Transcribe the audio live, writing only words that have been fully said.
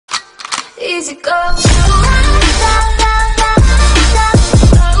easy go.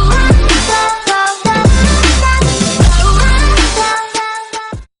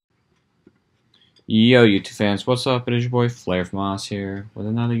 Yo YouTube fans, what's up? It is your boy Flair from Moss here with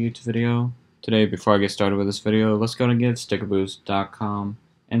another YouTube video. Today, before I get started with this video, let's go and give StickerBoost.com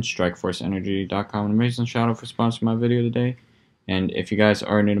and StrikeForceEnergy.com an amazing shout out for sponsoring my video today. And if you guys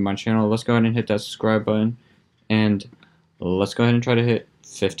are new to my channel, let's go ahead and hit that subscribe button. And let's go ahead and try to hit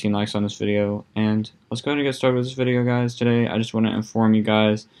 15 likes on this video. And let's go ahead and get started with this video, guys. Today, I just want to inform you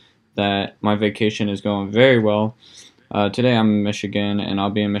guys that my vacation is going very well. Today I'm in Michigan, and I'll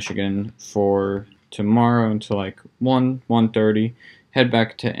be in Michigan for tomorrow until like 1:30. Head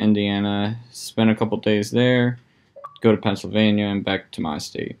back to Indiana, spend a couple days there, go to Pennsylvania, and back to my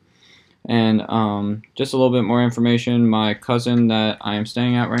state. And just a little bit more information, my cousin that I am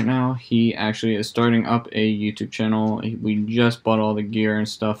staying at right now, he actually is starting up a YouTube channel. We just bought all the gear and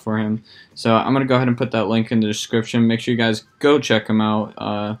stuff for him. So I'm going to go ahead and put that link in the description. Make sure you guys go check him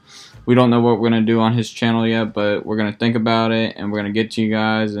out. We don't know what we're going to do on his channel yet, but we're going to think about it, and we're going to get to you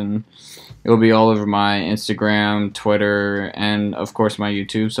guys, and it'll be all over my Instagram, Twitter, and of course my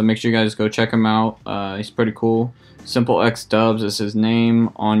YouTube. So make sure you guys go check him out. He's pretty cool. Simple X Dubs is his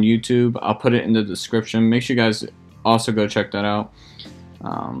name on YouTube. I'll put it in the description. Make sure you guys also go check that out.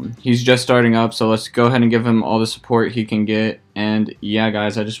 He's just starting up, so let's go ahead and give him all the support he can get. And yeah,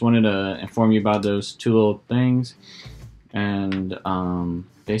 guys, I just wanted to inform you about those two little things. And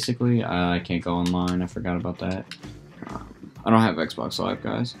basically, I can't go online. I forgot about that. I don't have Xbox Live,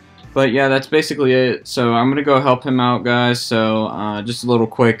 guys. But yeah, that's basically it. So I'm gonna go help him out, guys. So just a little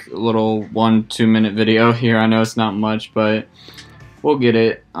quick, little 1-2 minute video here. I know it's not much, but we'll get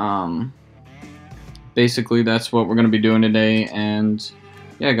it. Basically, that's what we're gonna be doing today. And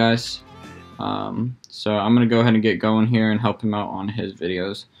yeah, guys. So I'm gonna go ahead and get going here and help him out on his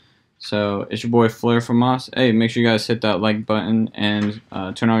videos. So it's your boy Flair from Moss. Hey, make sure you guys hit that like button and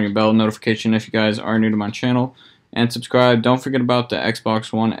turn on your bell notification if you guys are new to my channel. And subscribe. Don't forget about the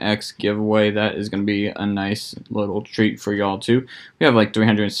Xbox One X giveaway. That is going to be a nice little treat for y'all too. We have like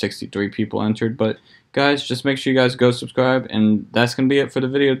 363 people entered. But guys, just make sure you guys go subscribe. And that's going to be it for the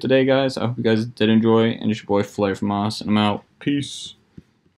video today, guys. I hope you guys did enjoy. And it's your boy Flair from Moss. And I'm out. Peace.